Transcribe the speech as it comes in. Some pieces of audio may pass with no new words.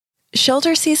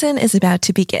Shoulder season is about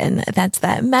to begin. That's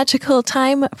that magical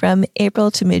time from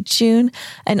April to mid-June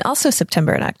and also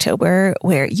September and October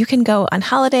where you can go on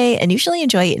holiday and usually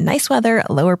enjoy nice weather,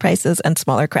 lower prices, and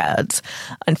smaller crowds.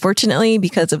 Unfortunately,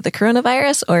 because of the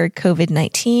coronavirus or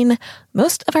COVID-19,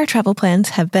 most of our travel plans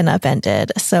have been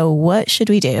upended. So what should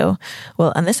we do?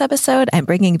 Well, on this episode, I'm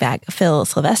bringing back Phil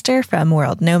Sylvester from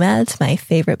World Nomads, my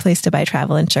favorite place to buy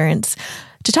travel insurance,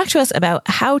 to talk to us about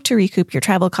how to recoup your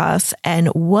travel costs and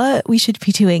what we should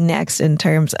be doing next in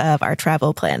terms of our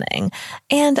travel planning.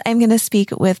 And I'm going to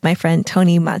speak with my friend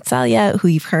Tony Mazzaglia, who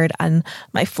you've heard on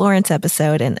my Florence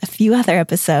episode and a few other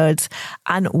episodes,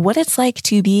 on what it's like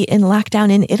to be in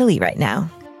lockdown in Italy right now.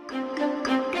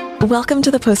 Welcome to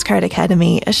the Postcard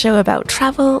Academy, a show about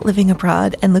travel, living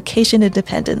abroad, and location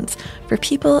independence for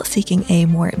people seeking a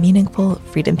more meaningful,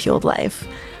 freedom-fueled life.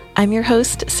 I'm your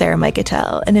host, Sarah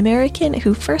Mikutel, an American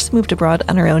who first moved abroad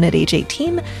on her own at age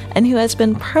 18 and who has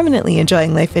been permanently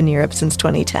enjoying life in Europe since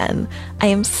 2010. I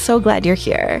am so glad you're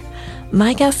here.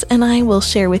 My guests and I will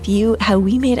share with you how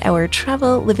we made our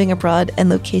travel, living abroad, and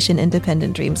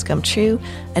location-independent dreams come true,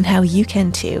 and how you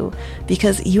can too,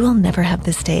 because you will never have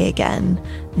this day again.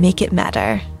 Make it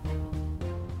matter.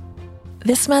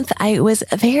 This month, I was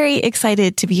very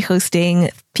excited to be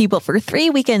hosting people for 3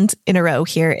 weekends in a row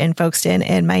here in Folkestone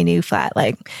in my new flat.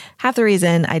 Like, half the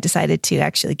reason I decided to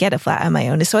actually get a flat on my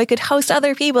own is so I could host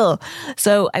other people.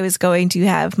 So I was going to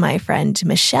have my friend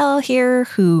Michelle here,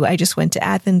 who I just went to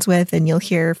Athens with, and you'll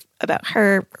hear about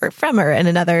her or from her in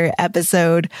another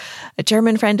episode. A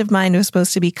German friend of mine was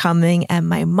supposed to be coming, and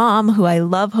my mom, who I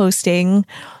love hosting.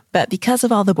 But because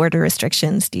of all the border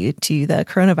restrictions due to the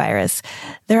coronavirus,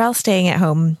 they're all staying at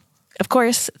home. Of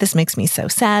course, this makes me so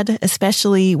sad,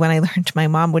 especially when I learned my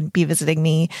mom wouldn't be visiting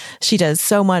me. She does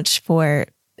so much for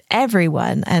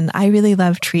everyone, and I really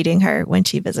love treating her when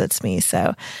she visits me.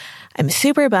 So I'm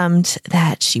super bummed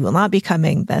that she will not be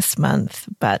coming this month,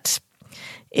 but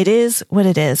it is what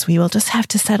it is. We will just have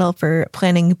to settle for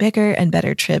planning bigger and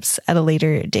better trips at a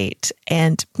later date.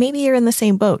 And maybe you're in the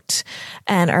same boat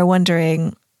and are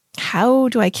wondering, how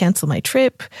do I cancel my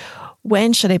trip?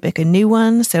 When should I pick a new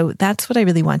one? So that's what I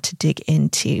really want to dig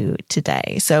into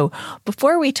today. So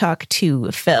before we talk to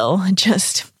Phil,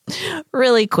 just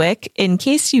really quick, in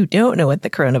case you don't know what the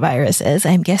coronavirus is,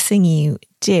 I'm guessing you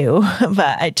do,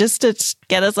 but just to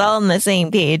get us all on the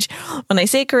same page, when I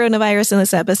say coronavirus in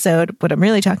this episode, what I'm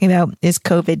really talking about is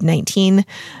COVID-19.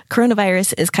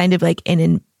 Coronavirus is kind of like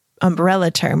an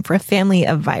umbrella term for a family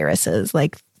of viruses,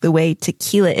 like the way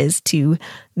tequila is to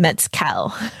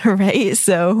mezcal, right?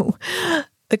 So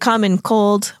the common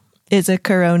cold is a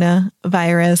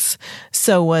coronavirus.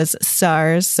 So was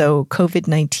SARS. So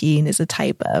COVID-19 is a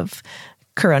type of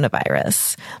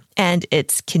coronavirus. And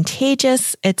it's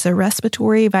contagious. It's a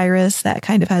respiratory virus that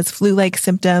kind of has flu-like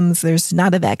symptoms. There's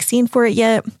not a vaccine for it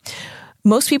yet.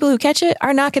 Most people who catch it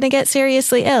are not going to get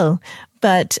seriously ill.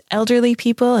 But elderly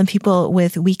people and people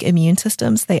with weak immune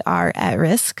systems, they are at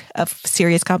risk of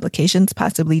serious complications,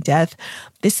 possibly death.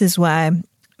 This is why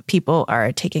people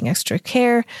are taking extra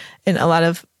care.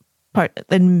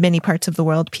 In many parts of the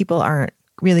world, people aren't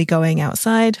really going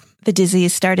outside. The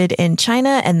disease started in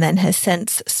China and then has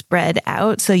since spread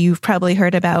out. So you've probably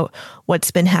heard about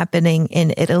what's been happening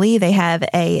in Italy. They have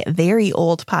a very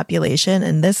old population,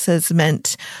 and this has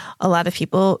meant a lot of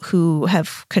people who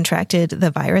have contracted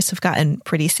the virus have gotten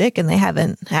pretty sick, and they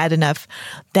haven't had enough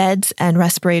beds and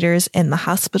respirators in the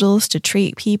hospitals to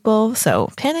treat people. So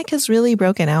panic has really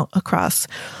broken out across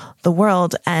the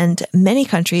world, and many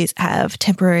countries have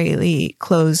temporarily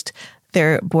closed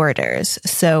their borders.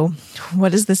 So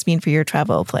what does this mean for your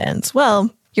travel plans? Well,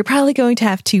 you're probably going to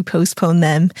have to postpone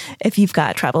them if you've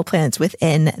got travel plans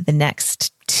within the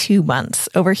next 2 months.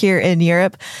 Over here in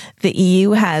Europe, the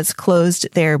EU has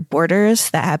closed their borders.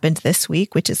 That happened this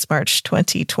week, which is March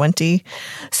 2020.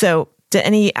 So to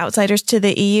any outsiders to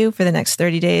the EU for the next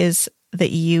 30 days, the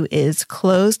EU is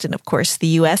closed. And of course, the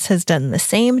US has done the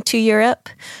same to Europe.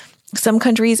 Some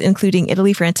countries, including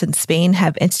Italy, France, and Spain,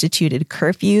 have instituted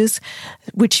curfews,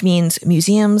 which means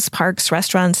museums, parks,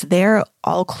 restaurants, they're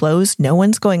all closed. No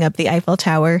one's going up the Eiffel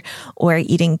Tower or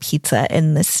eating pizza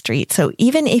in the street. So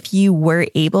even if you were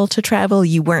able to travel,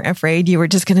 you weren't afraid, you were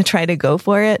just going to try to go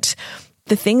for it,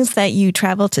 the things that you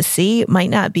travel to see might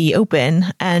not be open.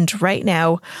 And right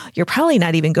now, you're probably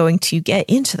not even going to get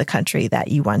into the country that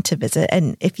you want to visit.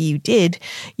 And if you did,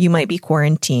 you might be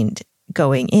quarantined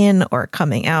going in or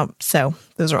coming out. So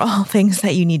those are all things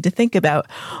that you need to think about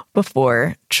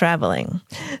before traveling.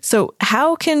 So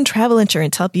how can travel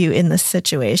insurance help you in this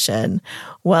situation?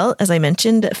 Well, as I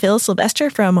mentioned, Phil Sylvester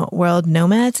from World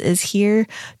Nomads is here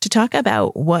to talk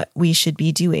about what we should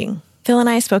be doing. Phil and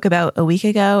I spoke about a week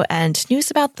ago, and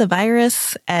news about the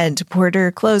virus and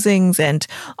border closings and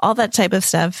all that type of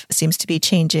stuff seems to be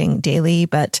changing daily.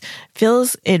 But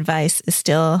Phil's advice is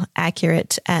still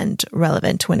accurate and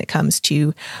relevant when it comes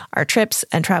to our trips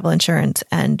and travel insurance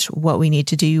and what we need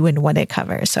to do and what it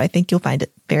covers. So I think you'll find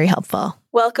it very helpful.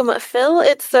 Welcome, Phil.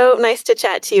 It's so nice to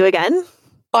chat to you again.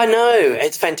 I know.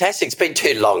 It's fantastic. It's been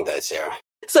too long though, Sarah.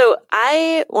 So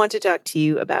I want to talk to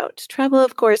you about travel,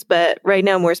 of course, but right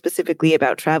now more specifically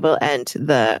about travel and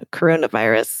the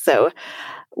coronavirus. So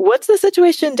what's the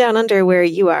situation down under where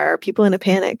you are? Are people in a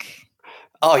panic?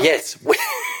 Oh, yes.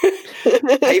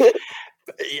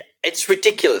 It's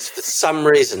ridiculous. For some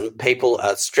reason, people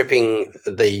are stripping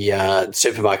the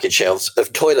supermarket shelves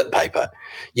of toilet paper.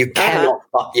 You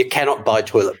cannot buy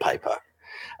toilet paper.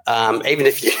 Even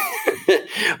if you,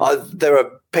 there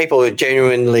are people who are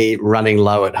genuinely running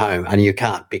low at home, and you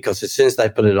can't, because as soon as they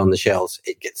put it on the shelves,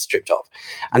 it gets stripped off.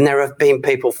 And there have been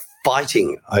people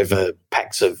fighting over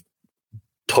packs of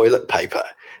toilet paper.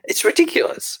 It's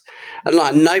ridiculous. And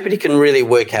nobody can really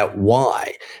work out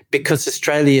why, because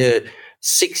Australia,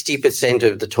 60%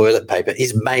 of the toilet paper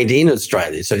is made in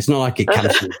Australia. So it's not like it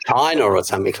comes from China or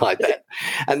something like that.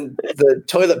 And the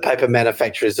toilet paper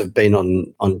manufacturers have been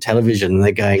on television and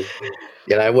they're going,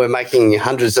 we're making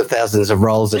hundreds of thousands of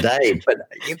rolls a day, but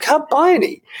you can't buy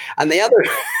any. And the other,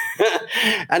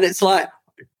 and it's like,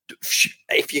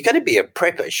 if you're going to be a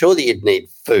prepper, surely you'd need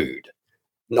food,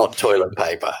 not toilet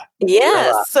paper.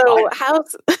 Yeah. So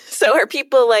are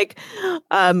people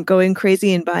going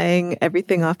crazy and buying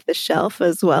everything off the shelf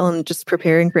as well and just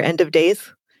preparing for end of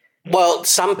days? Well,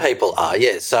 some people are,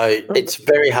 yeah. So it's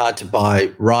very hard to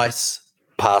buy rice,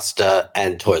 pasta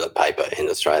and toilet paper in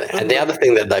Australia. And the other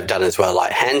thing that they've done as well,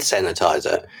 like hand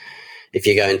sanitizer, if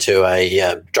you go into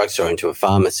a drugstore, into a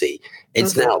pharmacy,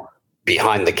 it's now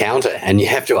behind the counter and you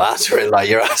have to ask for it like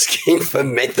you're asking for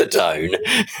methadone.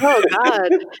 Oh,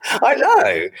 God. I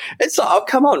know. It's like, oh,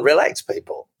 come on, relax,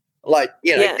 people.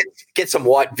 Get some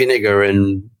white vinegar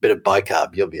and a bit of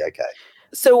bicarb, you'll be okay.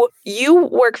 So you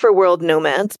work for World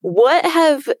Nomads. What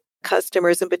have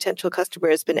customers and potential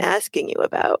customers been asking you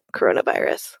about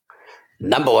coronavirus?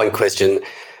 Number one question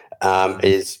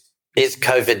is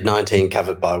COVID-19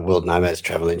 covered by World Nomads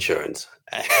travel insurance?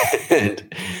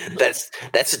 And that's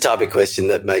the type of question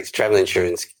that makes travel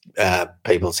insurance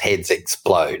people's heads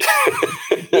explode.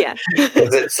 Yeah.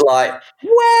 Because it's like,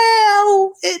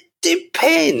 well, it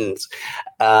depends.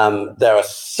 There are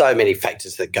so many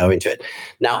factors that go into it.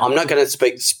 Now, I'm not going to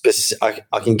speak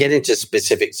I can get into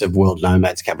specifics of World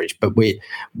Nomads coverage, but we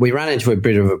run into a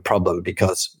bit of a problem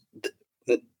because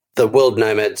the World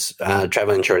Nomads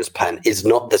travel insurance plan is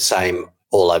not the same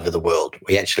all over the world.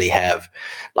 We actually have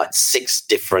 6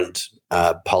 different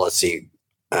policy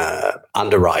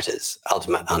underwriters,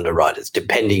 ultimate underwriters,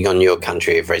 depending on your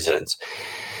country of residence.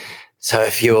 So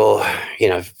if you're,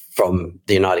 from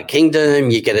the United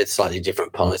Kingdom, you get a slightly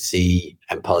different policy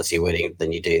and policy wording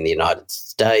than you do in the United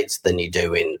States, than you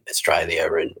do in Australia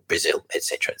and Brazil,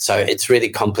 etc. So it's really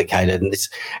complicated, and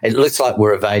it looks like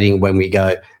we're evading when we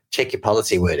go check your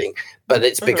policy wording, but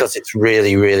it's because it's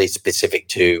really, really specific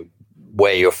to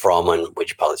where you're from and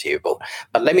which policy you bought.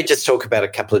 But let me just talk about a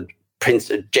couple of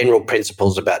general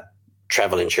principles about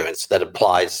travel insurance that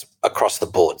applies across the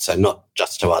board. So not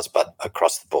just to us, but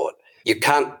across the board. You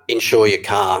can't insure your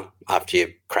car after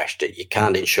you've crashed it. You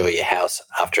can't insure your house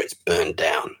after it's burned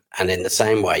down. And in the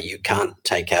same way, you can't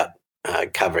take out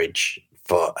coverage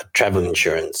for travel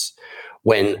insurance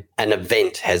when an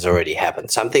event has already happened.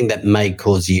 Something that may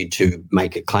cause you to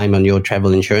make a claim on your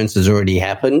travel insurance has already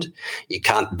happened. You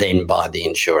can't then buy the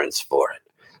insurance for it.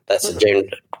 That's a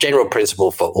general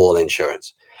principle for all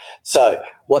insurance. So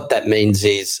what that means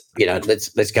is,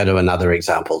 let's go to another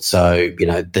example. So,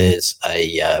 there's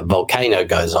a volcano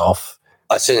goes off.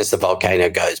 As soon as the volcano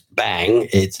goes bang,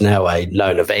 it's now a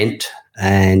known event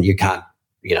and you can't,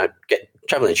 get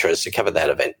travel insurance to cover that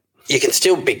event. You can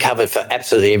still be covered for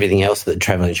absolutely everything else that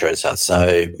travel insurance does.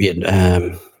 So,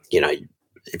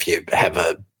 if you have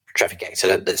a traffic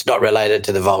accident that's not related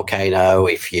to the volcano,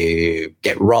 if you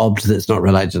get robbed that's not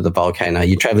related to the volcano,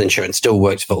 your travel insurance still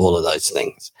works for all of those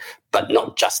things, but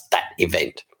not just that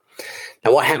event.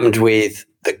 Now, what happened with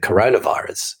the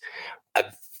coronavirus?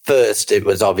 At first, it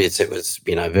was obvious it was,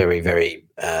 very, very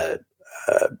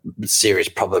serious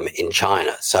problem in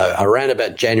China. So around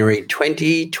about January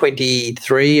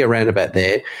 2023, around about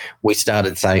there, we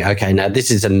started saying, okay, now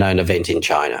this is a known event in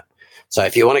China. So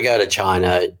if you want to go to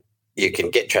China, you can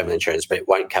get travel insurance, but it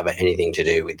won't cover anything to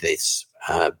do with this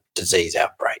disease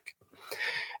outbreak.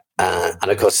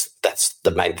 And of course, that's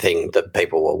the main thing that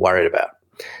people were worried about.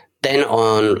 Then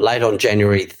late on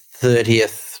January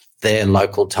 30th, their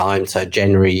local time, so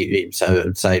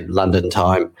say London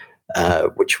time,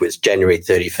 which was January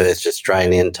 31st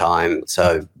Australian time.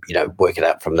 So, work it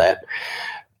out from that.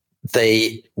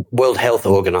 The World Health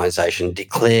Organization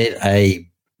declared a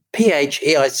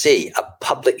PHEIC, a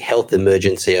public health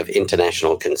emergency of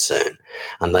international concern.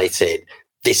 And they said,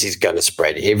 this is going to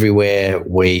spread everywhere.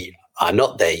 We are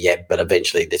not there yet, but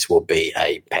eventually this will be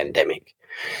a pandemic.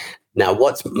 Now,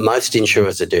 what most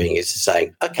insurers are doing is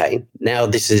saying, okay, now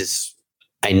this is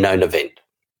a known event.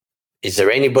 Is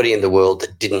there anybody in the world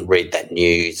that didn't read that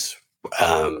news?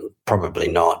 Probably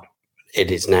not.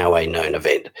 It is now a known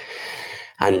event.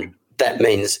 And that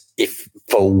means if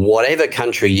for whatever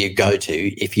country you go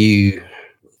to, if you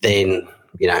then,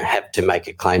 have to make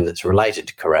a claim that's related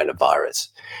to coronavirus,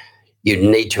 you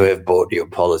need to have bought your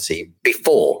policy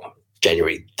before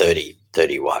January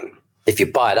 31. If you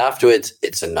buy it afterwards,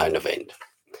 it's a known event.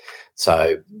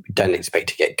 So don't expect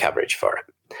to get coverage for it.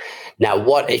 Now,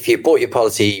 what if you bought your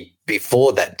policy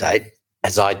before that date,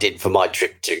 as I did for my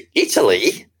trip to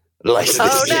Italy later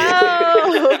this year?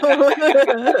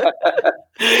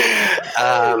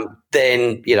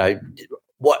 Then,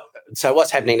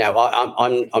 what's happening now?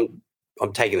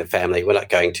 I'm taking the family. We're not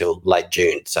going till late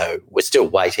June. So we're still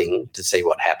waiting to see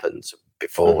what happens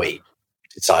before we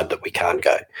decide that we can't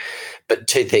go. But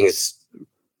two things,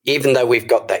 even though we've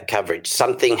got that coverage,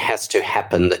 something has to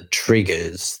happen that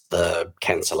triggers the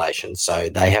cancellation. So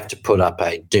they have to put up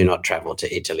a do not travel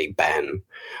to Italy ban,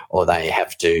 or they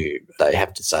have to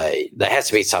say there has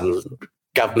to be some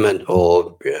government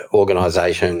or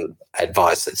organisation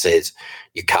advice that says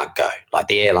you can't go, like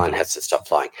the airline has to stop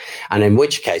flying. And in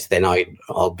which case then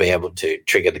I'll be able to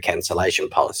trigger the cancellation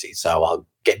policy. So I'll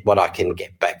get what I can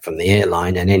get back from the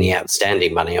airline, and any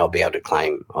outstanding money I'll be able to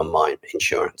claim on my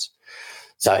insurance.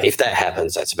 So if that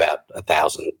happens, that's about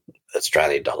 1,000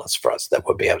 Australian dollars for us that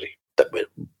we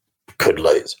could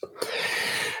lose.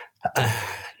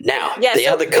 Now, the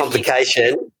other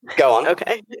complication. Go on.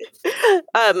 Okay.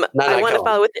 I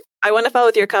want to follow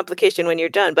with your complication when you're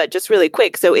done, but just really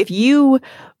quick. So if you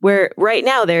were right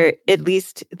now there, at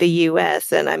least the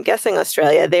U.S. and I'm guessing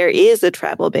Australia, there is a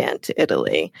travel ban to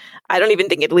Italy. I don't even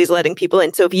think Italy's letting people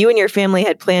in. So if you and your family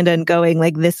had planned on going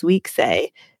like this week,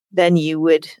 say, then you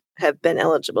would have been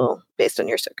eligible based on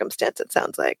your circumstance, it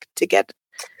sounds like, to get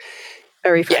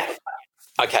a refund.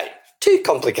 Yeah. Okay. Two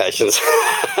complications.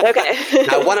 Okay.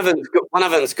 No, one of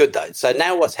them's good though. So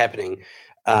now what's happening?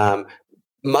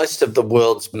 Most of the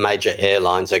world's major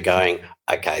airlines are going,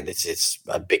 okay, this is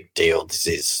a big deal.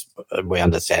 We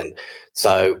understand.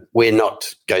 So we're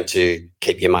not going to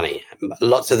keep your money.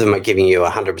 Lots of them are giving you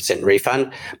 100%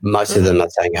 refund. Most of them are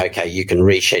saying, okay, you can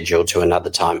reschedule to another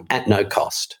time at no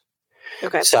cost.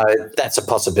 Okay. So that's a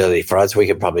possibility for us. We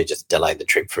could probably just delay the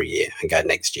trip for a year and go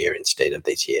next year instead of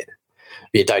this year.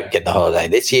 You don't get the holiday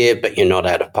this year, but you're not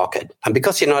out of pocket. And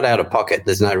because you're not out of pocket,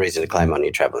 there's no reason to claim on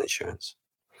your travel insurance.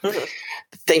 The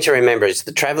thing to remember is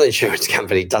the travel insurance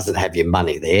company doesn't have your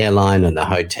money. The airline and the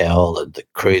hotel and the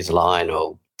cruise line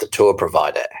or the tour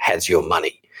provider has your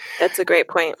money. That's a great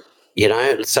point.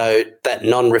 So that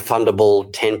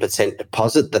non-refundable 10%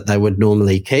 deposit that they would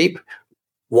normally keep,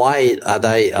 why are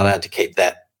they allowed to keep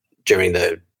that during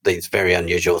these very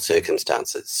unusual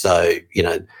circumstances? So,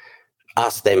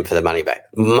 ask them for the money back.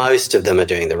 Most of them are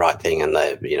doing the right thing, and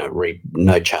they,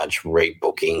 no charge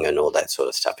rebooking and all that sort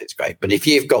of stuff. It's great. But if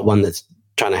you've got one that's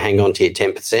trying to hang on to your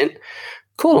 10%,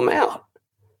 call them out.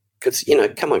 Because,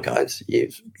 come on, guys,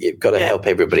 you've got to help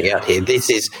everybody out here. This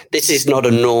is not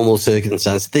a normal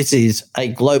circumstance. This is a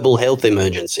global health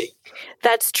emergency.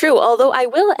 That's true. Although I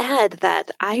will add that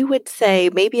I would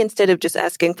say maybe instead of just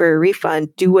asking for a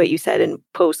refund, do what you said and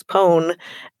postpone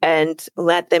and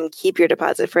let them keep your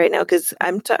deposit for right now. Because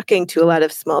I'm talking to a lot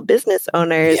of small business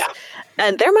owners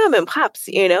and their mom and pops,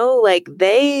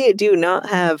 they do not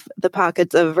have the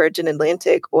pockets of Virgin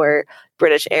Atlantic or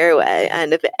British Airway.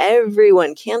 And if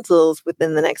everyone cancels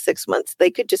within the next 6 months, they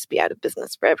could just be out of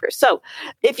business forever. So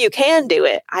if you can do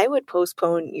it, I would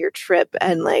postpone your trip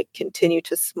and continue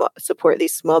to support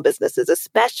these small businesses,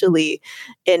 especially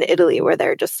in Italy where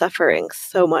they're just suffering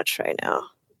so much right now.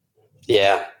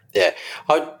 Yeah. Yeah.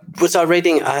 I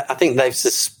reading, I think they've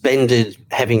suspended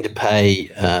having to pay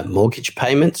mortgage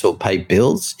payments or pay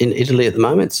bills in Italy at the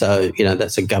moment. So,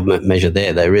 that's a government measure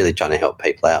there. They're really trying to help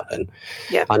people out. And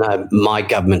I know my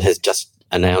government has just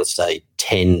announced a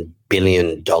 $10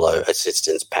 billion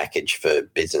assistance package for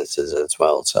businesses as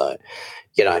well. So,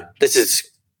 this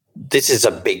is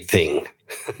a big thing.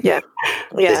 Yeah.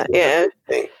 Yeah.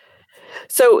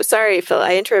 So sorry, Phil,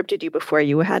 I interrupted you before.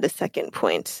 You had a second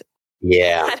point.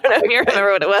 Yeah. I don't know if you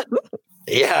remember what it was.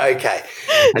 Yeah, okay.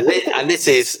 And this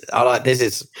is all right. This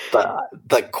is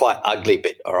the quite ugly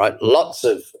bit. All right, lots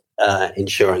of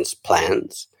insurance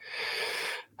plans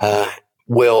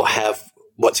will have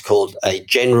what's called a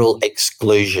general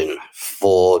exclusion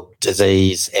for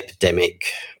disease,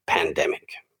 epidemic,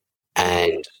 pandemic,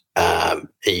 and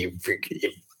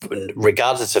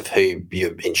regardless of who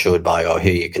you're insured by or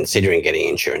who you're considering getting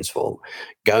insurance for,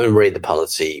 go and read the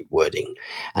policy wording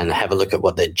and have a look at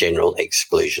what their general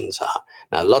exclusions are.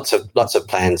 Now, lots of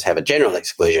plans have a general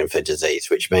exclusion for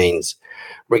disease, which means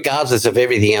regardless of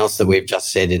everything else that we've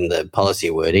just said in the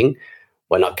policy wording,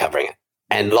 we're not covering it.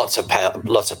 And lots of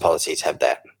policies have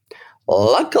that.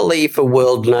 Luckily for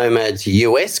World Nomad's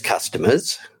US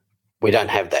customers, we don't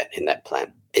have that in that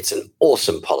plan. It's an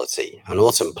awesome policy, an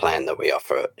awesome plan that we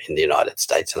offer in the United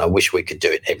States, and I wish we could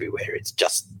do it everywhere. It's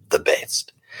just the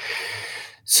best.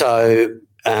 So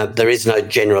there is no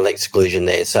general exclusion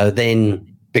there. So then,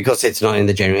 because it's not in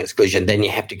the general exclusion, then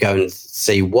you have to go and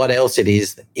see what else it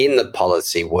is in the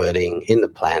policy wording, in the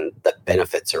plan, that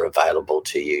benefits are available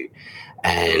to you.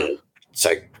 And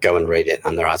so go and read it,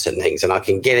 and there are certain things. And I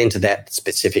can get into that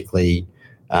specifically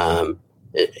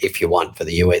if you want for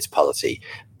the US policy.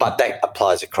 But that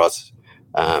applies across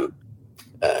the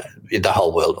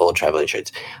whole world, all travel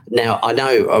insurance. Now, I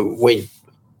know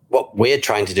what we're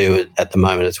trying to do at the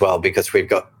moment as well, because we've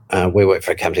got we work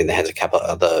for a company that has a couple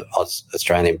of other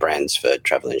Australian brands for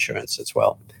travel insurance as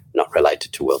well, not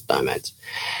related to World Nomads.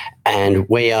 And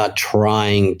we are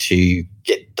trying to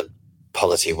get the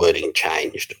policy wording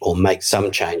changed or make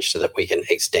some change so that we can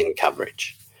extend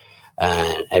coverage.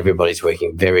 And everybody's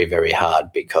working very, very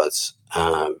hard because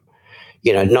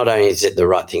not only is it the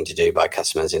right thing to do by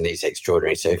customers in these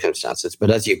extraordinary circumstances,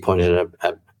 but as you pointed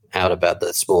out about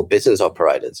the small business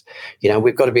operators,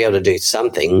 we've got to be able to do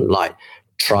something like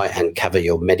try and cover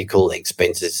your medical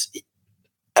expenses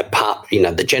apart.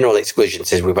 The general exclusion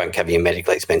says we won't cover your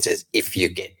medical expenses if you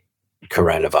get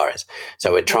coronavirus.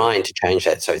 So we're trying to change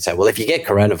that. So it's say, well, if you get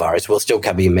coronavirus, we'll still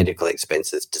cover your medical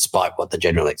expenses despite what the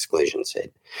general exclusion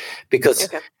said. Because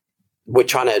we're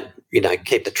trying to,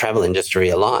 keep the travel industry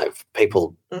alive.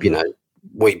 People,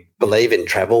 we believe in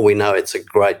travel. We know it's a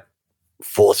great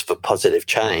force for positive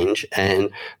change.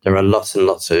 And there are lots and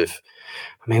lots of,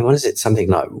 what is it? Something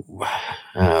like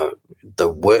the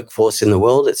workforce in the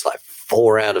world, it's like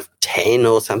 4 out of 10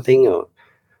 or something, or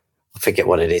I forget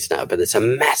what it is now, but it's a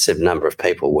massive number of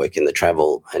people work in the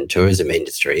travel and tourism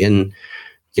industry. And,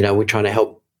 we're trying to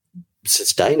help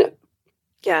sustain it.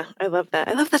 Yeah, I love that.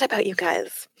 I love that about you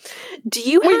guys. Do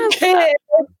you have...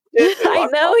 I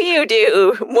know you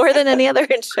do, more than any other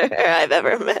insurer I've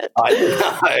ever met. I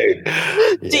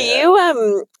know. Do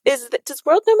you, does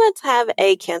World Nomads have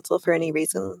a cancel for any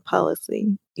reason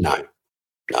policy? No.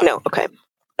 Okay.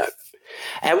 No.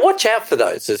 And watch out for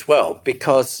those as well,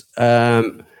 because,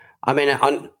 they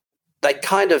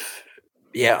kind of,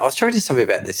 I was talking to somebody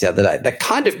about this the other day. They're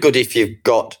kind of good if you've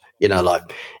got,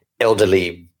 like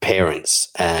elderly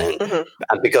parents and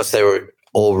because they were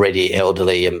already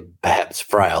elderly and perhaps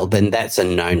frail, then that's a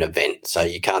known event. So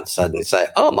you can't suddenly say,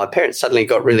 oh, my parents suddenly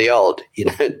got really old,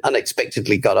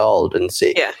 unexpectedly got old and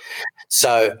sick. Yeah.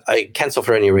 So a cancel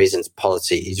for any reasons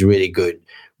policy is really good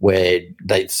where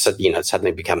they,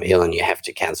 suddenly become ill and you have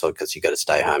to cancel because you've got to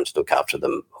stay home to look after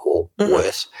them or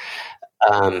worse.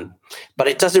 But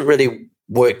it doesn't really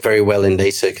work very well in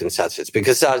these circumstances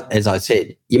because, as I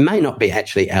said, you may not be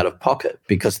actually out of pocket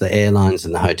because the airlines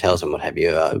and the hotels and what have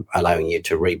you are allowing you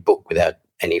to rebook without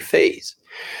any fees.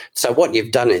 So what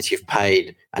you've done is you've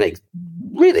paid a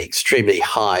really extremely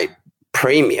high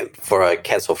premium for a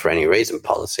cancel for any reason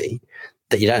policy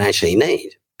that you don't actually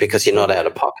need because you're not out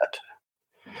of pocket.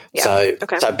 Yeah.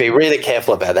 So be really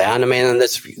careful about that. And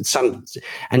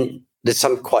there's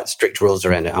some quite strict rules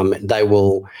around it.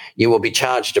 You will be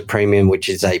charged a premium, which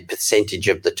is a percentage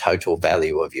of the total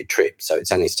value of your trip. So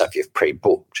it's only stuff you've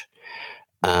pre-booked.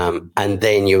 And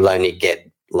then you'll only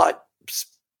get like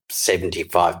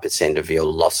 75% of your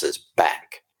losses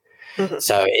back.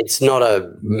 So it's not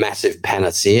a massive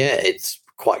panacea. It's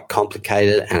quite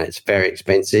complicated and it's very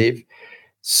expensive.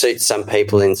 Suits some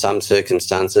people in some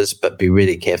circumstances, but be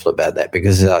really careful about that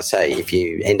because, as I say, if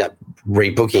you end up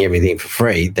rebooking everything for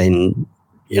free, then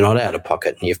you're not out of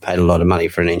pocket and you've paid a lot of money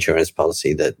for an insurance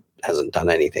policy that hasn't done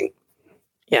anything.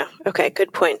 Yeah. Okay.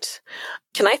 Good point.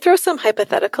 Can I throw some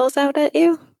hypotheticals out at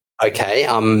you? Okay.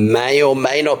 I may or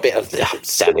may not be. I'm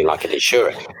sounding like an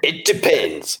insurer. It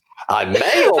depends. I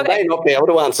may or may not be able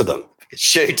to answer them.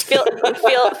 Shoot. Feel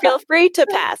free to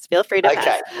pass. Feel free to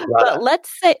pass. Right. But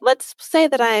let's say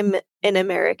that I'm an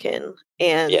American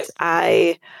and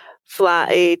I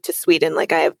fly to Sweden,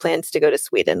 like I have plans to go to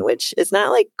Sweden, which is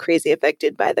not like crazy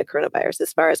affected by the coronavirus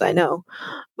as far as I know.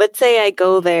 Let's say I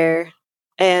go there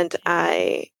and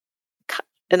I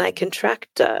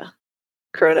contract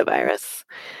coronavirus.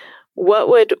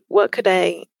 What could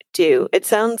I do? It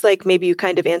sounds like maybe you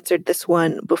kind of answered this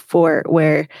one before,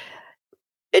 where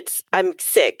I'm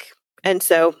sick, and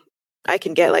so I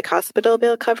can get like hospital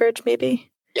bill coverage,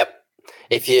 maybe. Yep.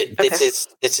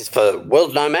 This is for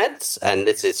world nomads, and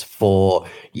this is for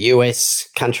US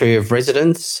country of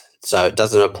residence. So it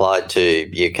doesn't apply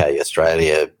to UK,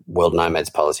 Australia, world nomads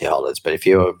policy holders. But if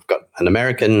you've got an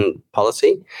American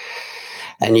policy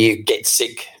and you get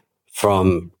sick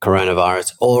from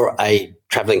coronavirus, or a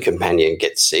traveling companion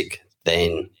gets sick,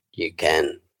 then you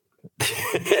can.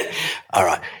 All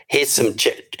right. Here's some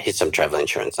travel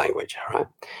insurance language. All right.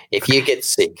 If you get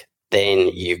sick, then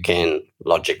you can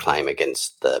lodge a claim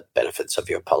against the benefits of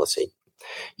your policy.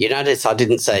 You notice I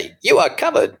didn't say you are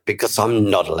covered, because I'm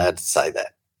not allowed to say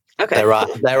that. Okay.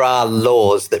 There are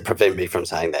laws that prevent me from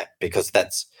saying that, because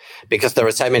there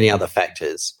are so many other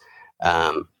factors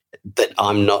that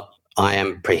I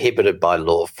am prohibited by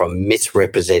law from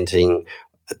misrepresenting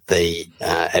the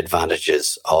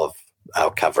advantages of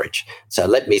our coverage. So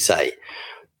let me say,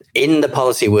 in the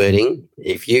policy wording,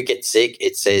 if you get sick,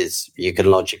 it says you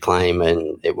can lodge a claim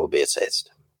and it will be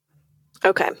assessed.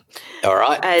 Okay. All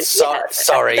right.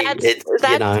 Sorry. That's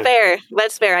fair.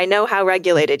 That's fair. I know how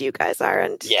regulated you guys are,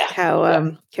 and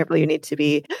how careful you need to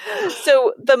be.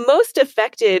 So the most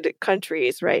affected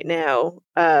countries right now,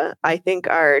 I think,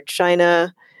 are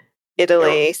China,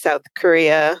 Italy, South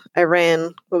Korea,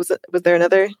 Iran. What was it? Was there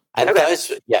another? And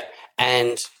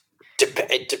and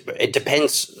it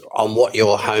depends on what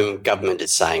your home government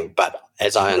is saying. But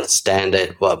as I understand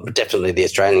it, well, definitely the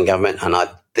Australian government, and I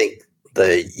think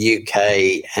the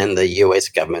UK and the US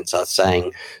governments are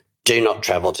saying, do not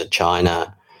travel to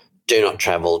China, do not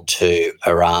travel to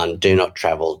Iran, do not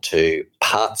travel to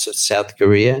parts of South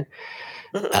Korea.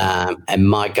 And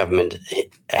my government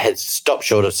has stopped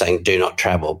short of saying do not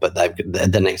travel, but they've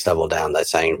the next level down, they're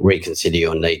saying reconsider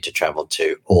your need to travel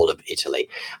to all of Italy.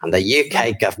 And the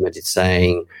UK government is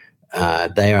saying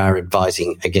they are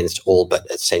advising against all but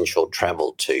essential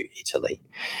travel to Italy.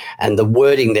 And the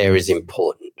wording there is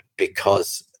important,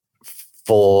 because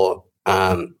for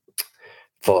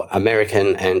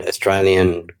American and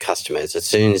Australian customers, as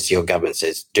soon as your government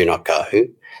says do not go,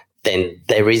 then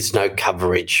there is no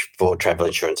coverage for travel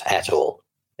insurance at all.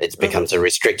 It becomes a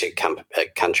restricted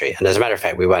country. And as a matter of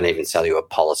fact, we won't even sell you a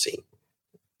policy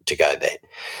to go there.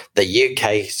 The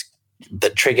UK,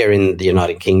 the trigger in the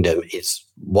United Kingdom is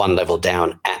one level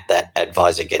down at that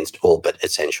advise against all but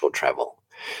essential travel.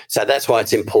 So that's why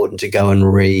it's important to go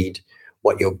and read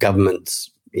what your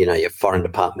government's, your foreign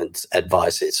department's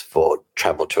advice is for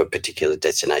travel to a particular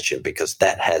destination, because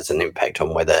that has an impact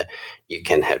on whether you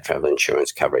can have travel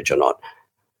insurance coverage or not.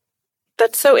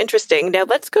 That's so interesting. Now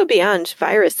let's go beyond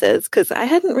viruses, because I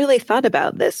hadn't really thought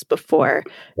about this before.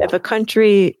 Yeah. If a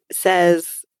country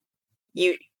says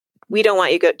we don't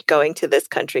want you going to this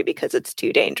country because it's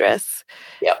too dangerous.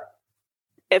 Yeah.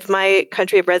 If my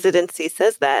country of residency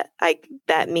says that,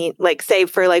 that mean like say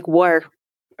for like war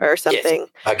or something.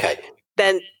 Yes. Okay.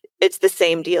 Then it's the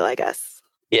same deal, I guess.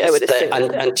 Yes, I would assume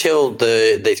until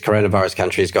these coronavirus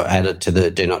countries got added to the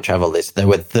do not travel list, there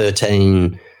were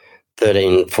 14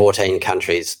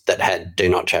 countries that had do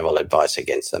not travel advice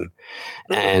against them.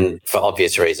 Mm-hmm. And for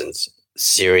obvious reasons,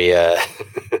 Syria,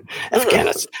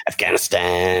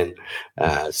 Afghanistan,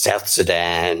 South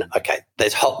Sudan. Okay,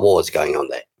 there's hot wars going on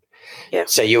there. Yeah.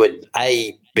 So you would,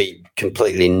 A, be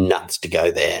completely nuts to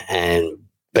go there, and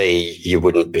B, you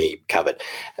wouldn't be covered.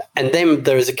 And then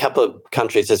there is a couple of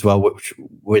countries as well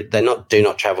which they're not do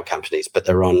not travel companies, but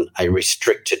they're on a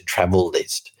restricted travel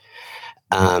list.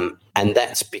 And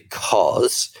that's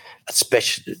because,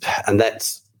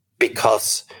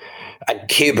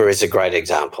 Cuba is a great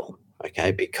example,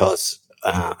 okay, because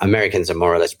Americans are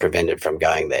more or less prevented from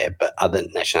going there, but other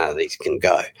nationalities can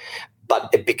go. But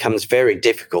it becomes very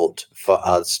difficult for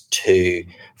us to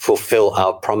fulfill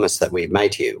our promise that we've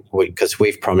made to you, because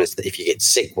we've promised that if you get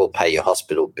sick, we'll pay your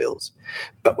hospital bills,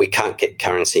 but we can't get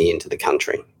currency into the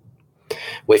country.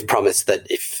 We've promised that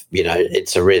if,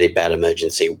 it's a really bad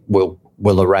emergency, we'll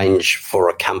arrange for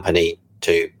a company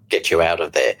to get you out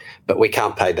of there, but we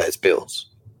can't pay those bills.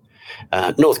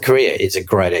 North Korea is a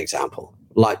great example.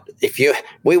 Like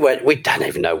we don't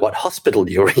even know what hospital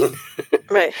you're in.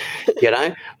 Right.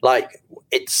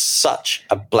 It's such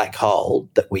a black hole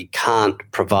that we can't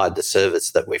provide the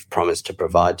service that we've promised to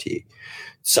provide to you.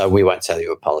 So we won't sell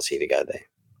you a policy to go there.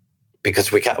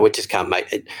 because we just can't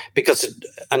make it, because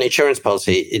an insurance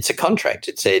policy, it's a contract.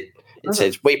 It says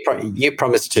you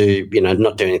promise to,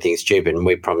 not do anything stupid, and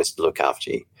we promise to look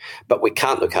after you. But we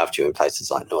can't look after you in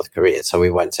places like North Korea, so we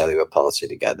won't sell you a policy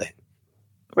to go there.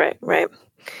 Right.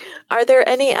 Are there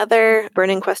any other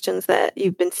burning questions that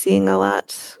you've been seeing a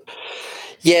lot?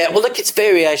 Yeah, well, look, it's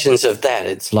variations of that.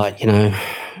 It's like,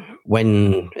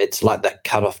 when it's like that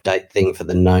cutoff date thing for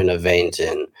the known event,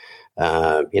 and,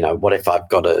 what if I've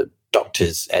got a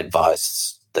doctor's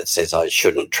advice that says I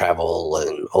shouldn't travel,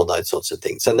 and all those sorts of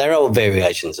things. And they're all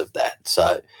variations of that.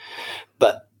 So,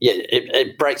 but yeah,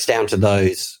 it breaks down to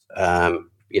those,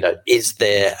 is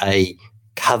there a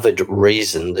covered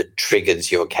reason that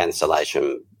triggers your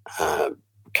cancellation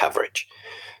coverage?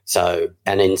 So,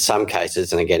 and in some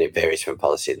cases, and again, it varies from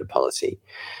policy to policy,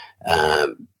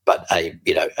 but a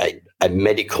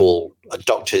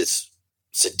doctor's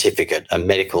certificate, a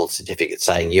medical certificate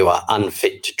saying you are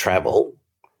unfit to travel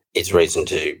is reason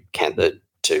to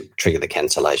trigger the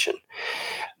cancellation.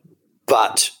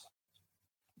 But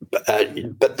a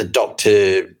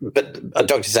doctor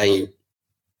saying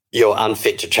you're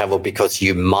unfit to travel because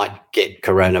you might get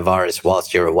coronavirus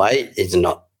whilst you're away is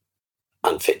not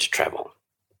unfit to travel.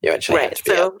 You actually have to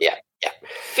be out. Yeah.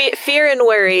 Fear and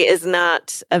worry is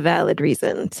not a valid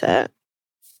reason to.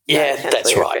 Yeah,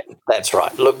 that's right. That's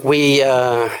right. Look,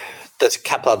 there's a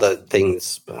couple other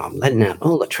things. I'm letting out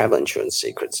all the travel insurance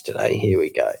secrets today. Here we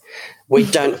go. We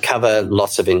don't cover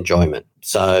loss of enjoyment.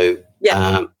 So,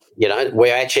 we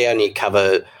actually only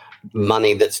cover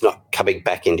money that's not coming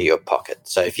back into your pocket.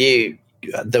 So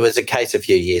there was a case a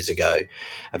few years ago,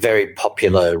 a very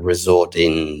popular resort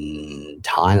in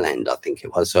Thailand, I think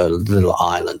it was, a little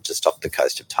island just off the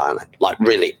coast of Thailand, like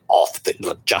really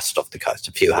just off the coast,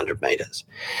 a few hundred meters.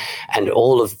 And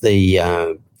all of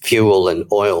the fuel and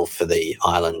oil for the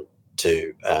island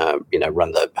to,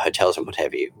 run the hotels and what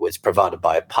have you was provided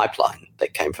by a pipeline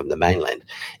that came from the mainland.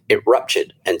 It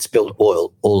ruptured and spilled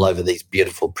oil all over these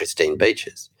beautiful, pristine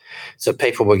beaches. So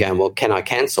people were going, well, can I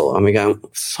cancel? And we're going,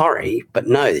 sorry, but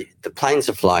no, the planes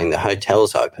are flying, the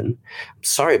hotel's open. I'm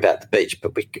sorry about the beach,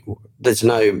 but there's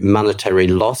no monetary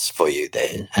loss for you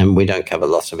there, and we don't cover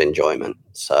loss of enjoyment.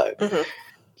 So,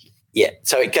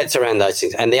 so it gets around those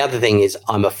things. And the other thing is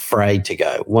I'm afraid to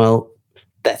go. Well,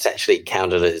 that's actually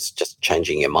counted as just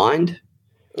changing your mind.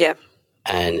 Yeah.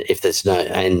 And if there's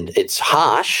and it's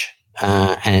harsh,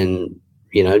 but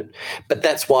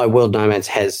that's why World Nomads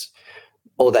has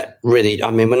all that really,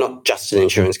 we're not just an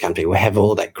insurance company. We have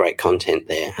all that great content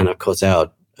there. And, of course,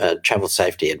 our travel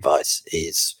safety advice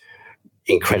is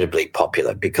incredibly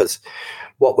popular, because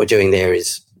what we're doing there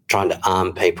is trying to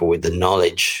arm people with the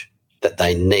knowledge that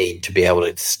they need to be able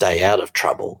to stay out of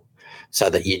trouble, so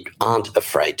that you aren't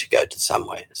afraid to go to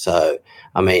somewhere. So,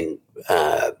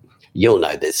 you'll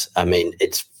know this.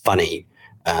 It's funny.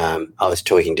 I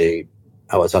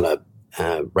was on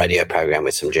a radio program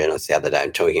with some journalists the other day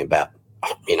and talking about,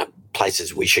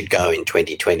 places we should go in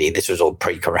 2020. This was all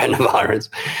pre-coronavirus.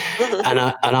 And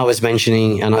I was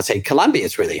mentioning, and I said,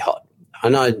 Colombia's really hot.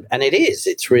 And it is.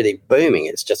 It's really booming.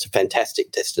 It's just a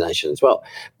fantastic destination as well.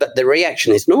 But the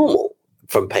reaction is normal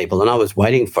from people, and I was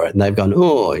waiting for it, and they've gone,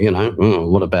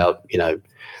 what about,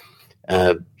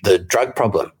 the drug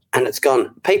problem? And it's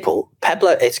gone,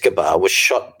 Pablo Escobar was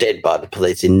shot dead by the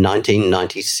police in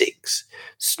 1996.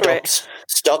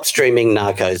 Stop streaming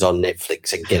Narcos on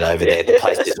Netflix and get over there. The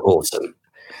place is awesome.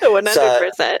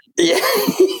 100%. Yeah.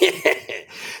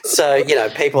 So,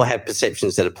 people have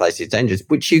perceptions that a place is dangerous,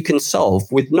 which you can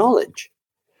solve with knowledge,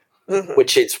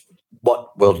 which is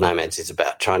what World Nomads is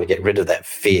about, trying to get rid of that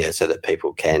fear so that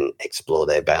people can explore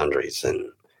their boundaries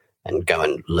and go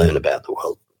and learn about the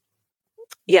world.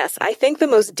 Yes, I think the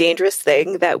most dangerous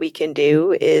thing that we can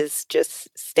do is just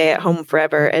stay at home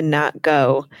forever and not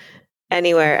go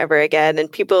anywhere ever again.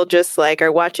 And people just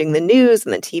are watching the news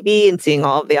and the TV and seeing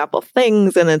all of the awful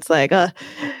things. And it's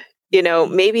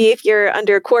maybe if you're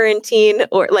under quarantine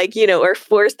or or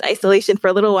forced isolation for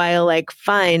a little while,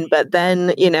 fine. But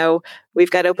then,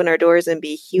 we've got to open our doors and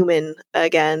be human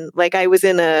again. I was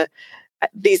in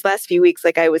these last few weeks,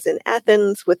 I was in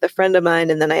Athens with a friend of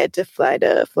mine, and then I had to fly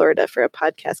to Florida for a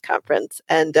podcast conference.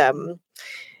 And it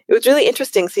was really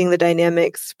interesting seeing the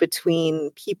dynamics between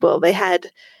people. They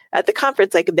had at the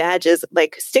conference badges,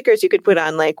 stickers you could put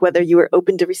on, whether you were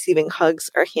open to receiving hugs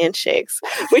or handshakes,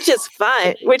 which is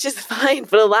fine.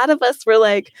 But a lot of us were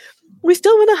we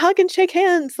still want to hug and shake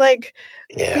hands. We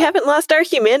haven't lost our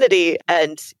humanity.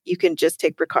 And you can just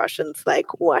take precautions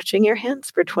washing your hands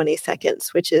for 20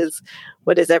 seconds, which is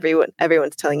what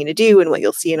everyone's telling you to do and what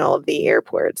you'll see in all of the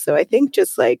airports. So I think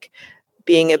just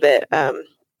being a bit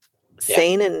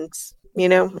sane and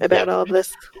about all of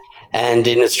this. And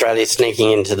in Australia,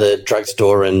 sneaking into the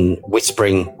drugstore and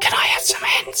whispering, "Can I have some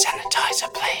hand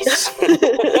sanitizer, please?"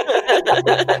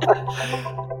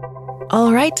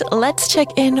 All right, let's check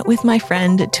in with my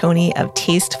friend Tony of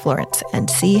Taste Florence and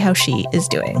see how she is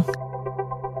doing.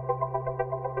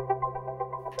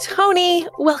 Tony,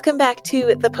 welcome back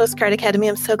to the Postcard Academy.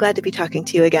 I'm so glad to be talking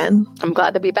to you again. I'm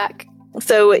glad to be back.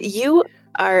 So you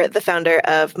are the founder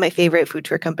of my favorite food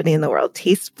tour company in the world,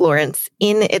 Taste Florence,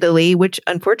 in Italy, which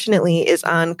unfortunately is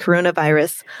on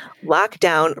coronavirus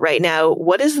lockdown right now.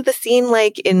 What is the scene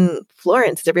like in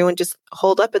Florence? Does everyone just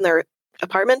hold up in their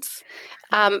apartments?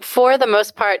 For the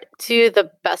most part, to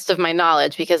the best of my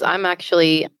knowledge, because I'm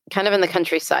actually kind of in the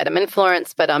countryside. I'm in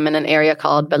Florence, but I'm in an area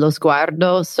called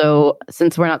Bellosguardo. So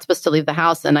since we're not supposed to leave the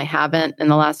house, and I haven't in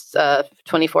the last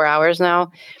 24 hours now,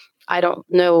 I don't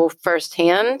know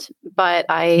firsthand. But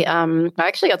I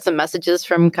actually got some messages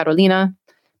from Carolina,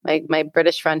 my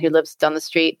British friend who lives down the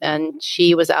street, and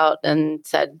she was out and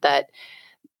said that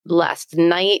last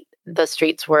night the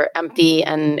streets were empty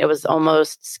and it was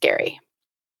almost scary.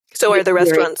 So are the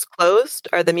restaurants closed?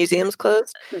 Are the museums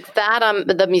closed?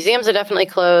 The museums are definitely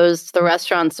closed. The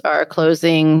restaurants are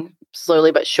closing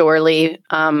slowly but surely.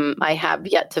 I have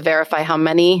yet to verify how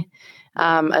many.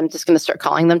 I'm just going to start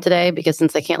calling them today because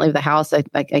since I can't leave the house, I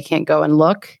can't go and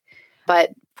look.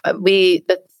 But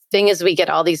the thing is, we get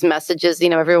all these messages.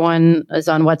 Everyone is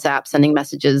on WhatsApp sending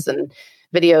messages and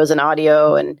videos and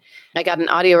audio. And I got an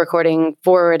audio recording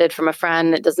forwarded from a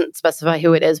friend. It doesn't specify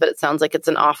who it is, but it sounds like it's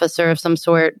an officer of some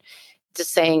sort,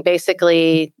 just saying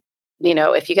basically,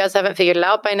 if you guys haven't figured it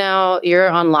out by now, you're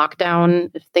on lockdown.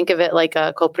 Think of it like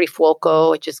a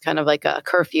coprifuoco, which is kind of like a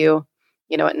curfew,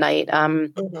 at night.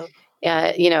 The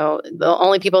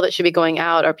only people that should be going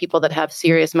out are people that have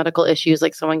serious medical issues,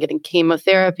 like someone getting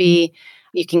chemotherapy.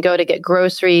 You can go to get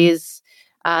groceries.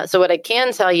 So what I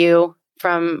can tell you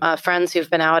from friends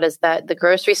who've been out is that the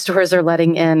grocery stores are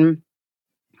letting in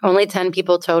only 10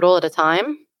 people total at a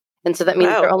time. And so that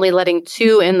means they're only letting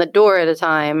 2 in the door at a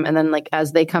time. And then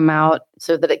as they come out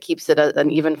so that it keeps it an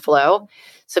even flow.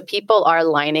 So people are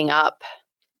lining up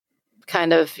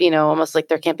kind of, almost like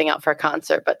they're camping out for a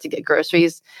concert, but to get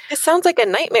groceries. It sounds like a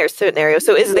nightmare scenario.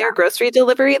 So is there grocery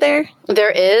delivery there?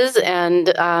 There is.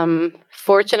 And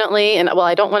fortunately,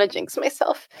 I don't want to jinx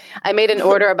myself. I made an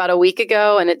order about a week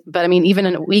ago.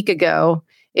 Even a week ago,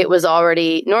 it was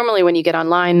already, normally when you get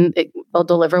online, they'll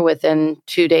deliver within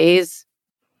 2 days.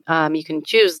 You can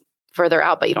choose further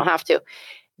out, but you don't have to.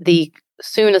 The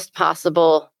soonest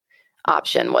possible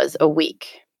option was a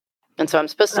week. And so I'm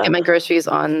supposed to get my groceries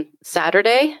on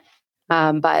Saturday.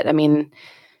 But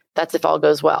that's if all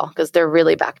goes well, because they're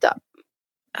really backed up.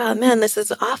 Oh man, this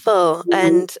is awful. Mm-hmm.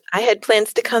 And I had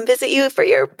plans to come visit you for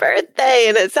your birthday.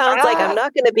 And it sounds like I'm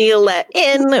not going to be let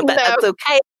in, but that's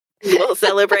okay. We'll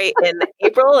celebrate in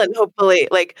April and hopefully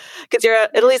because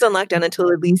Italy's on lockdown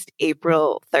until at least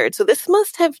April 3rd. So this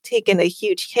must have taken a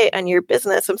huge hit on your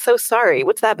business. I'm so sorry.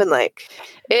 What's that been like?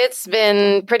 It's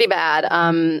been pretty bad.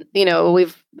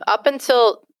 We've up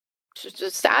until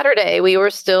Saturday, we were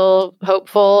still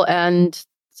hopeful and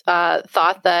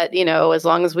thought that, as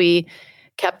long as we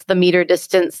kept the meter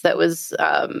distance that was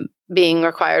being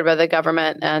required by the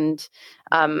government and,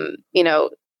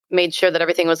 made sure that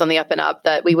everything was on the up and up,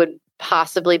 that we would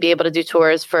possibly be able to do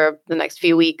tours for the next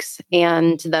few weeks.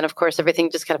 And then, of course, everything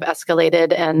just kind of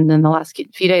escalated. And in the last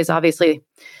few days, obviously,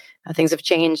 things have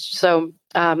changed. So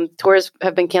tours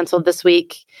have been canceled this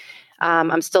week.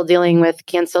 I'm still dealing with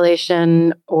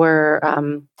cancellation or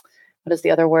what is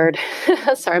the other word?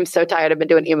 Sorry, I'm so tired. I've been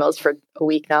doing emails for a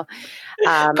week now.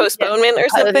 Postponement or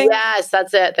something? Yes,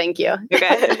 that's it. Thank you.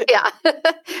 Okay. Yeah.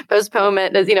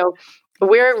 Postponement is,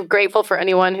 we're grateful for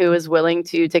anyone who is willing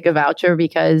to take a voucher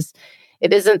because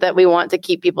it isn't that we want to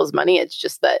keep people's money. It's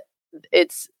just that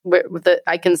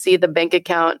I can see the bank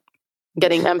account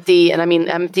getting empty, and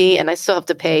empty, and I still have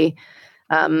to pay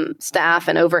staff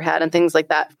and overhead and things like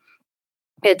that.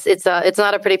 It's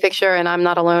not a pretty picture, and I'm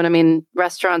not alone.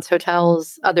 Restaurants,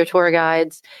 hotels, other tour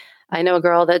guides. I know a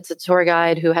girl that's a tour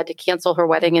guide who had to cancel her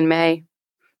wedding in May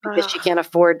because she can't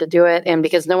afford to do it, and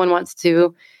because no one wants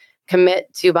to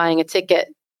commit to buying a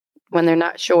ticket when they're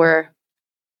not sure.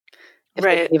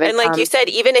 Right. And like you said,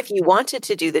 even if you wanted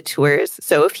to do the tours,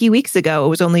 so a few weeks ago, it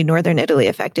was only Northern Italy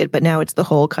affected, but now it's the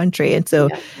whole country. And so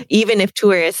even if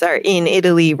tourists are in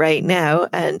Italy right now,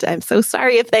 and I'm so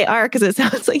sorry if they are, because it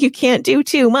sounds like you can't do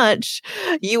too much,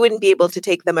 you wouldn't be able to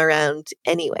take them around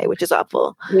anyway, which is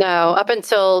awful. No, up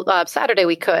until Saturday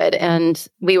we could, and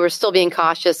we were still being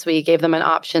cautious. We gave them an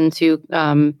option to,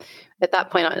 at that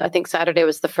point, I think Saturday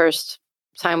was the first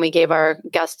time we gave our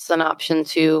guests an option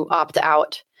to opt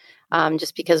out.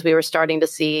 just because we were starting to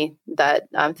see that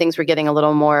things were getting a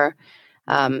little more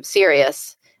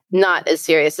serious, not as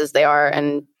serious as they are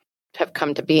and have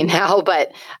come to be now,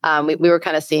 but we were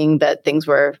kind of seeing that things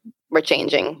were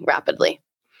changing rapidly.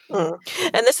 And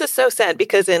this is so sad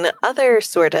because in other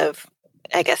sort of,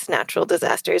 I guess, natural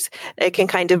disasters, it can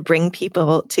kind of bring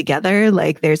people together.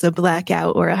 Like there's a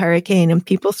blackout or a hurricane and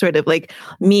people sort of like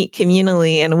meet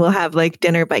communally and we'll have like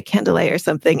dinner by candlelight or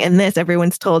something. And this,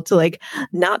 everyone's told to like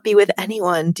not be with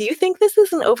anyone. Do you think this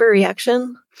is an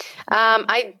overreaction?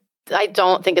 I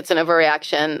don't think it's an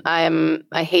overreaction.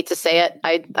 I hate to say it.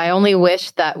 I only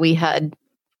wish that we had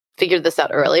figured this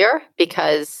out earlier,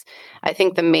 because I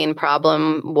think the main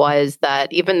problem was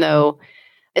that even though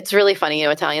it's really funny,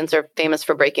 Italians are famous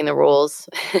for breaking the rules.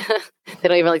 They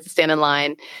don't even like to stand in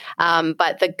line.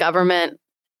 But the government,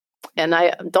 and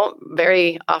I don't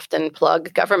very often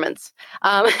plug governments,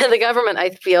 the government,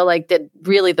 I feel like, did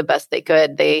really the best they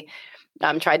could. They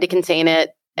tried to contain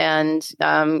it and,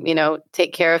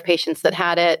 take care of patients that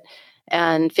had it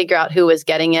and figure out who was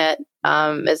getting it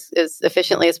as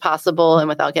efficiently as possible and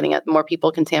without getting more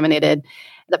people contaminated.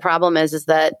 The problem is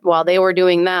that while they were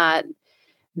doing that,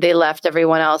 they trusted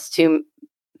everyone else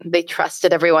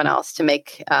to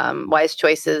make wise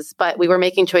choices, but we were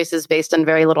making choices based on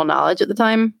very little knowledge at the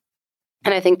time.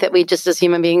 And I think that we just as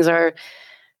human beings are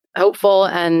hopeful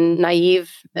and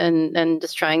naive and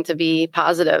just trying to be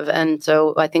positive. And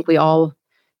so I think we all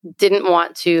didn't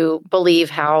want to believe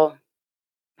how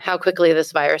quickly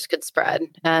this virus could spread.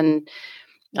 And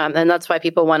that's why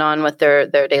people went on with their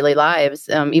daily lives,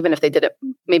 even if they did it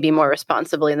maybe more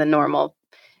responsibly than normal.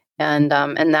 And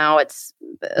now it's,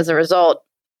 as a result,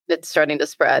 it's starting to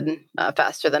spread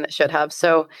faster than it should have.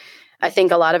 So I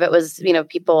think a lot of it was,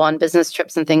 people on business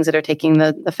trips and things that are taking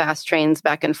the fast trains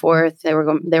back and forth. They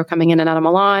were coming in and out of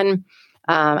Milan.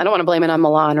 I don't want to blame it on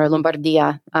Milan or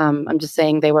Lombardia. I'm just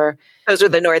saying those were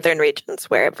the northern regions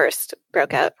where it first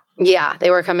broke out. Yeah, they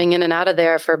were coming in and out of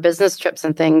there for business trips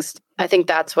and things. I think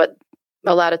that's what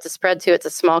allowed it to spread too. It's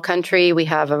a small country. We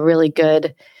have a really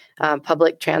good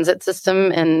public transit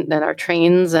system and our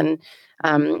trains. And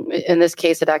in this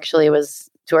case, it actually was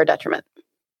to our detriment.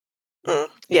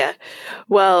 Yeah.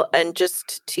 Well, and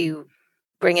just to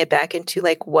bring it back into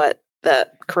like what the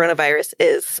coronavirus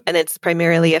is, and it's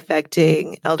primarily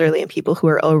affecting elderly and people who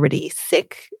are already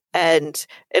sick. And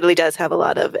Italy does have a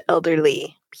lot of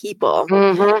elderly people.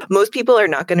 Mm-hmm. Most people are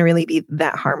not going to really be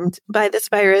that harmed by this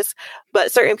virus,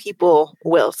 but certain people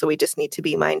will. So we just need to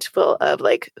be mindful of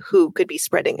like who could be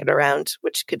spreading it around,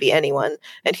 which could be anyone,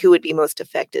 and who would be most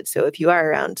affected. So if you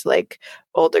are around like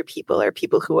older people or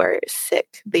people who are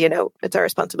sick, it's our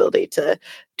responsibility to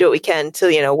do what we can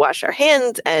to, wash our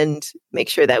hands and make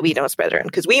sure that we don't spread it around,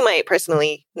 because we might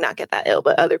personally not get that ill,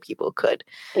 but other people could.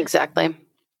 Exactly.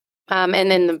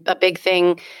 And then a big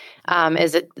thing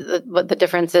is what the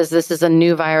difference is. This is a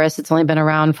new virus. It's only been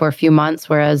around for a few months,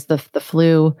 whereas the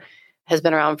flu has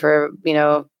been around for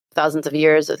thousands of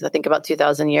years. I think about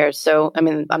 2,000 years. So I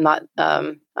mean, I'm not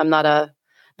a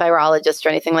virologist or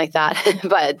anything like that,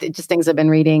 but just things I've been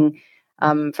reading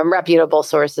from reputable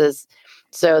sources.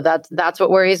 So that's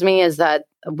what worries me, is that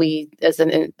we, as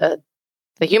the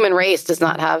human race, does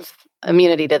not have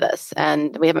immunity to this,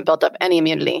 and we haven't built up any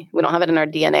immunity. We don't have it in our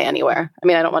DNA anywhere. I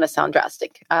mean, I don't want to sound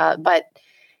drastic, but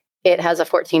it has a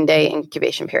 14-day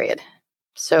incubation period.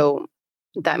 So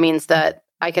that means that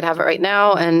I could have it right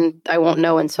now and I won't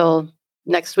know until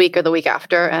next week or the week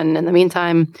after. And in the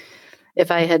meantime, if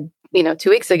I had, 2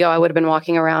 weeks ago, I would have been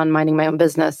walking around minding my own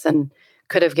business and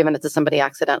could have given it to somebody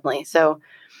accidentally. So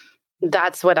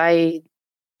that's what I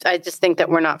just think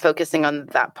that we're not focusing on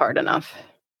that part enough.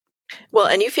 Well,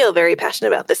 and you feel very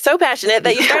passionate about this. So passionate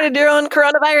that you started your own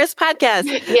coronavirus podcast.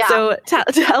 Yeah. So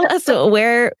tell us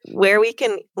where we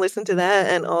can listen to that,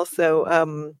 and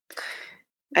also,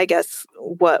 I guess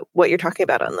what you're talking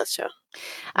about on this show.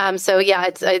 So yeah,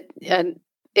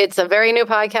 it's a very new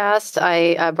podcast.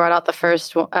 I brought out the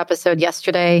first episode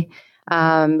yesterday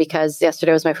because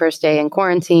yesterday was my first day in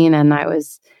quarantine, and I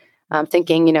was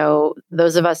thinking,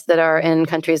 those of us that are in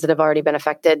countries that have already been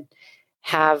affected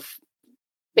have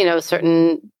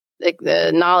certain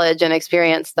knowledge and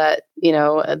experience that,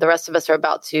 the rest of us are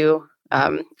about to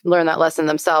learn that lesson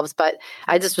themselves. But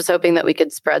I just was hoping that we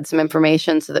could spread some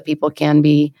information so that people can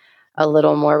be a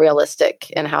little more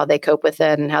realistic in how they cope with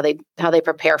it and how they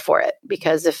prepare for it.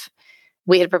 Because if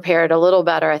we had prepared a little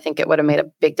better, I think it would have made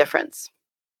a big difference.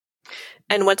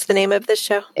 And what's the name of this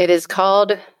show? It is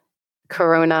called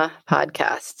Corona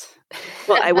Podcast.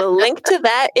 Well, I will link to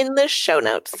that in the show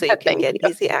notes so you can get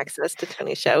easy access to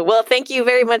Tony's show. Well, thank you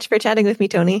very much for chatting with me,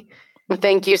 Tony.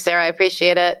 Thank you, Sarah. I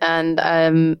appreciate it.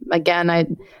 And again, I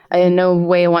in no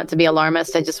way want to be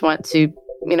alarmist. I just want to,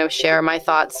 share my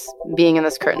thoughts being in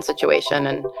this current situation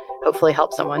and hopefully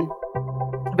help someone.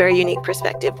 Very unique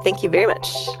perspective. Thank you very much.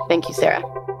 Thank you, Sarah.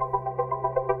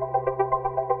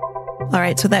 All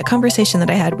right, so that conversation that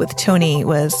I had with Tony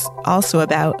was also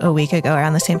about a week ago,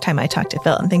 around the same time I talked to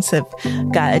Phil, and things have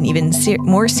gotten even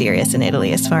more serious in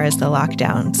Italy as far as the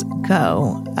lockdowns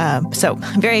go. So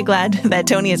I'm very glad that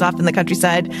Tony is off in the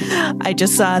countryside. I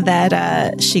just saw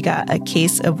that she got a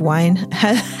case of wine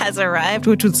has arrived,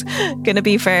 which was going to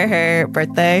be for her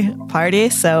birthday party.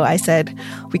 So I said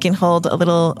we can hold a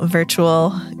little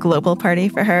virtual global party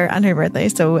for her on her birthday.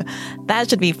 So that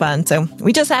should be fun. So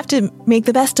we just have to make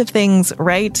the best of things,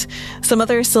 right? Some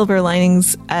other silver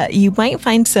linings, you might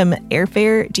find some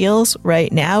airfare deals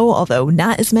right now, although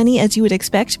not as many as you would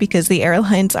expect because the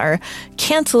airlines are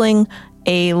canceling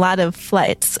a lot of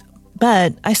flights.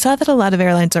 But I saw that a lot of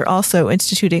airlines are also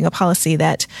instituting a policy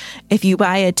that if you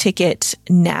buy a ticket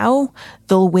now,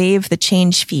 they'll waive the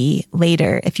change fee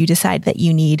later if you decide that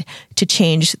you need to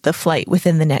change the flight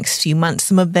within the next few months.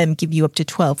 Some of them give you up to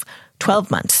 12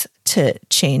 months to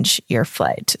change your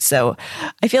flight. So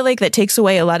I feel like that takes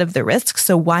away a lot of the risks.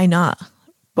 So why not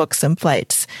book some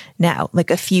flights now, like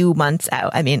a few months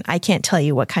out? I mean, I can't tell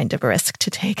you what kind of a risk to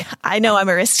take. I know I'm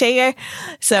a risk taker.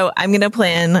 So I'm going to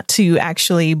plan to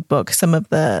actually book some of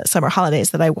the summer holidays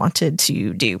that I wanted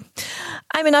to do.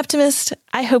 I'm an optimist.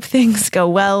 I hope things go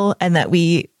well and that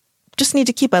we just need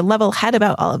to keep a level head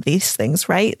about all of these things,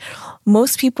 right?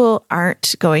 Most people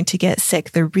aren't going to get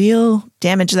sick. The real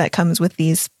damage that comes with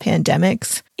these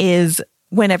pandemics is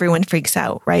when everyone freaks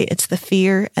out, right? It's the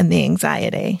fear and the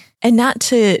anxiety. And not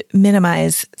to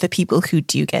minimize the people who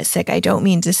do get sick. I don't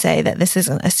mean to say that this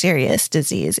isn't a serious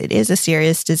disease. It is a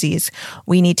serious disease.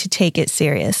 We need to take it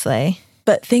seriously.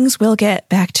 But things will get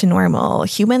back to normal.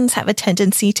 Humans have a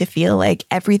tendency to feel like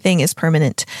everything is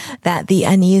permanent, that the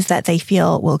unease that they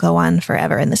feel will go on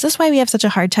forever. And this is why we have such a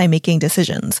hard time making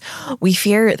decisions. We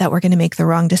fear that we're going to make the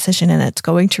wrong decision and it's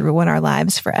going to ruin our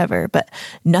lives forever, but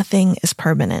nothing is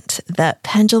permanent. The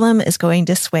pendulum is going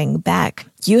to swing back.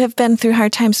 You have been through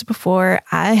hard times before.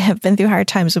 I have been through hard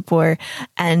times before,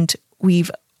 and we've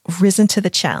risen to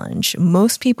the challenge.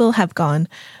 Most people have gone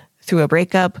through a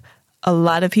breakup. A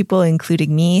lot of people,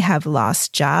 including me, have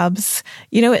lost jobs.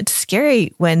 It's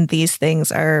scary when these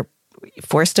things are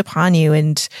forced upon you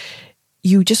and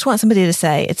you just want somebody to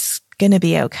say it's going to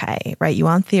be okay, right? You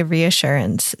want the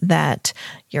reassurance that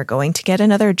you're going to get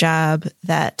another job,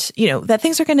 that, that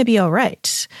things are going to be all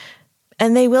right.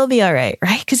 And they will be all right,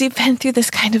 right? Because you've been through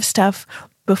this kind of stuff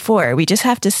before. We just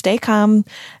have to stay calm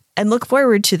and look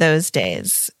forward to those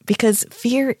days, because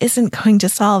fear isn't going to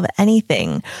solve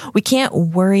anything. We can't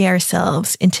worry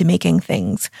ourselves into making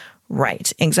things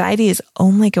right. Anxiety is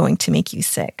only going to make you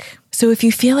sick. So if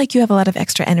you feel like you have a lot of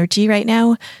extra energy right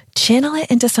now, channel it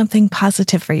into something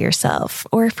positive for yourself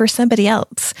or for somebody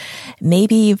else.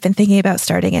 Maybe you've been thinking about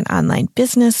starting an online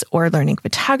business or learning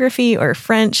photography or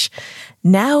French.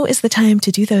 Now is the time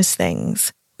to do those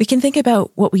things. We can think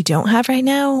about what we don't have right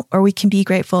now, or we can be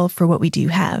grateful for what we do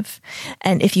have.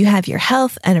 And if you have your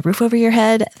health and a roof over your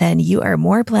head, then you are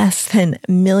more blessed than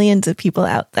millions of people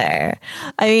out there.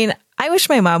 I mean, I wish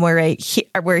my mom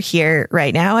were here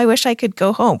right now. I wish I could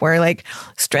go home. We're like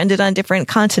stranded on different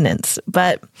continents,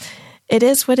 but it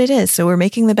is what it is. So we're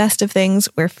making the best of things.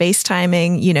 We're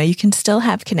FaceTiming. You can still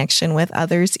have connection with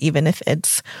others, even if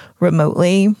it's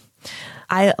remotely.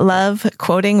 I love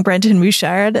quoting Brendan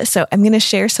Bouchard, so I'm going to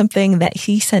share something that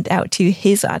he sent out to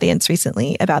his audience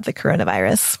recently about the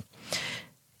coronavirus.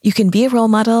 You can be a role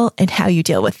model in how you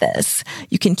deal with this.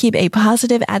 You can keep a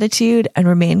positive attitude and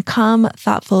remain calm,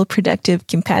 thoughtful, productive,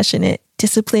 compassionate,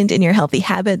 disciplined in your healthy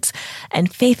habits,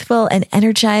 and faithful and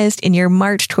energized in your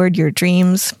march toward your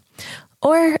dreams.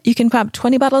 Or you can pop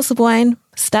 20 bottles of wine,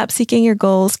 stop seeking your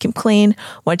goals, complain,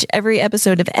 watch every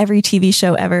episode of every TV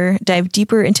show ever, dive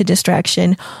deeper into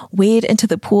distraction, wade into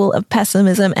the pool of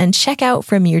pessimism, and check out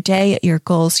from your day, your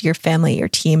goals, your family, your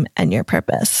team, and your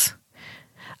purpose.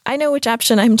 I know which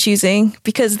option I'm choosing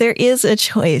because there is a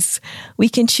choice. We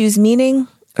can choose meaning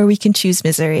or we can choose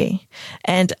misery.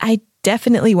 And I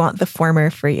definitely want the former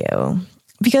for you,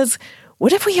 because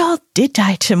what if we all did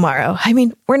die tomorrow? I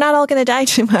mean, we're not all going to die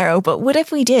tomorrow, but what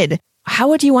if we did? How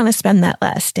would you want to spend that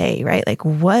last day, right? Like,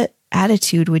 what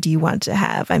attitude would you want to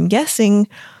have? I'm guessing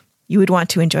you would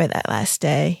want to enjoy that last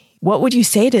day. What would you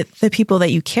say to the people that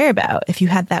you care about if you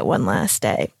had that one last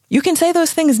day? You can say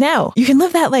those things now. You can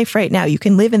live that life right now. You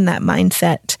can live in that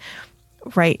mindset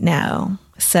right now.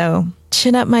 So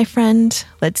chin up, my friend.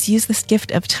 Let's use this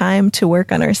gift of time to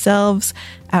work on ourselves,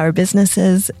 our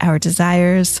businesses, our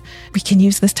desires. We can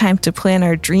use this time to plan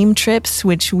our dream trips,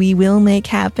 which we will make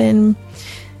happen,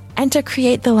 and to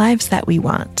create the lives that we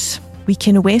want. We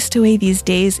can waste away these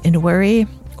days in worry,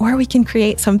 or we can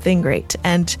create something great.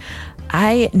 And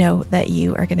I know that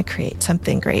you are going to create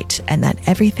something great and that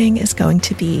everything is going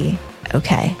to be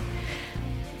okay.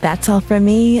 That's all from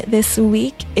me this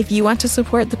week. If you want to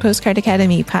support the Postcard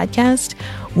Academy podcast,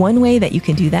 one way that you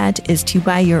can do that is to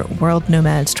buy your World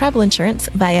Nomads travel insurance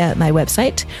via my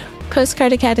website,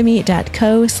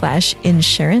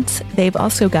 postcardacademy.co/insurance. They've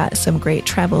also got some great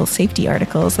travel safety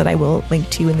articles that I will link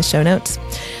to in the show notes.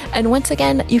 And once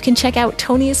again, you can check out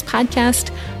Tony's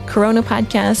podcast, Corona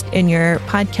Podcast, in your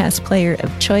podcast player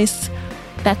of choice.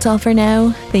 That's all for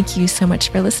now. Thank you so much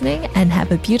for listening and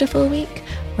have a beautiful week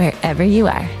wherever you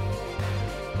are.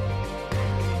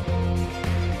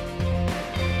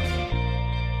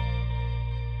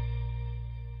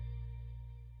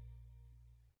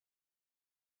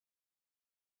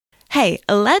 Hey,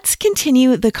 let's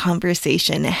continue the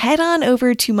conversation. Head on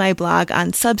over to my blog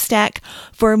on Substack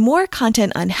for more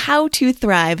content on how to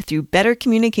thrive through better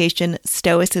communication,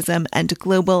 stoicism, and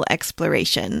global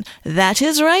exploration. That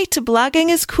is right, blogging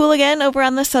is cool again over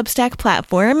on the Substack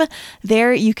platform.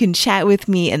 There you can chat with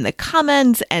me in the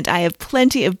comments, and I have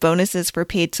plenty of bonuses for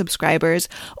paid subscribers,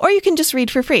 or you can just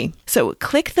read for free. So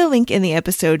click the link in the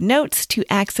episode notes to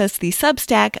access the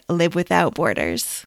Substack Live Without Borders.